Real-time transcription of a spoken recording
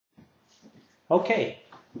Okay,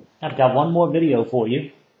 I've got one more video for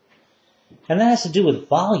you, and that has to do with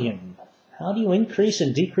volume. How do you increase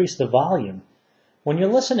and decrease the volume when you're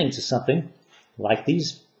listening to something like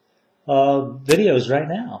these videos right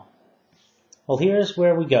now? Well, here's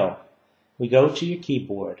where we go. We go to your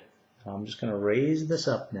keyboard. I'm just going to raise this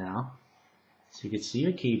up now so you can see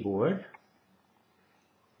your keyboard.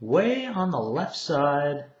 Way on the left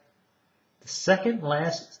side, the second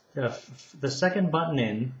button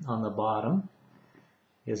in on the bottom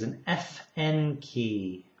is an FN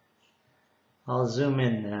key. I'll zoom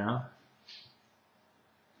in now.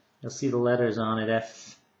 You'll see the letters on it,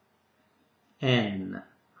 FN.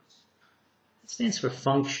 It stands for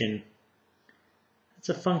function. It's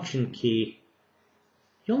a function key.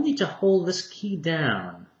 You'll need to hold this key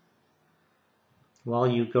down while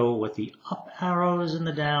you go with the up arrows and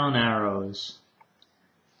the down arrows.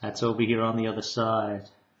 That's over here on the other side.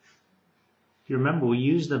 If you remember, we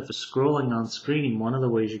use them for scrolling on screen. One of the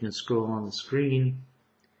ways you can scroll on the screen.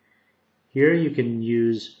 Here you can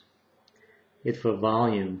use it for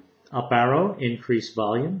volume. Up arrow, increase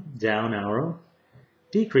volume. Down arrow,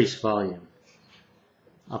 decrease volume.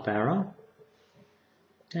 Up arrow,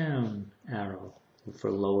 down arrow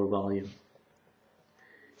for lower volume.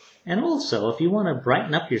 And also, if you want to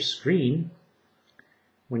brighten up your screen,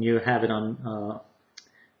 when you have it on,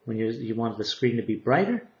 when you want the screen to be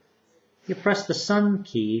brighter, you press the sun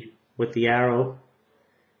key with the arrow,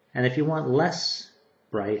 and if you want less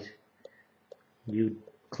bright, you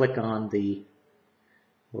click on the,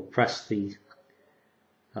 or press the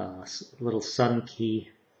little sun key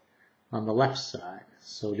on the left side.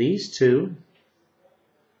 So these two,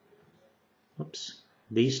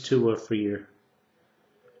 these two are for your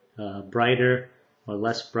brighter or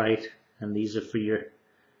less bright, and these are for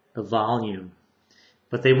the volume.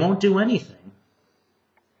 But they won't do anything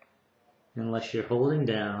unless you're holding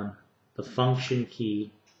down the function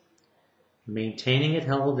key, maintaining it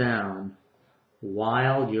held down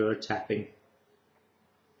while you're tapping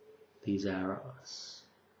these arrows.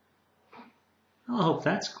 I hope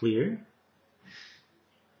that's clear.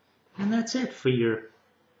 And that's it for your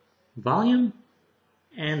volume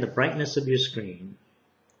and the brightness of your screen.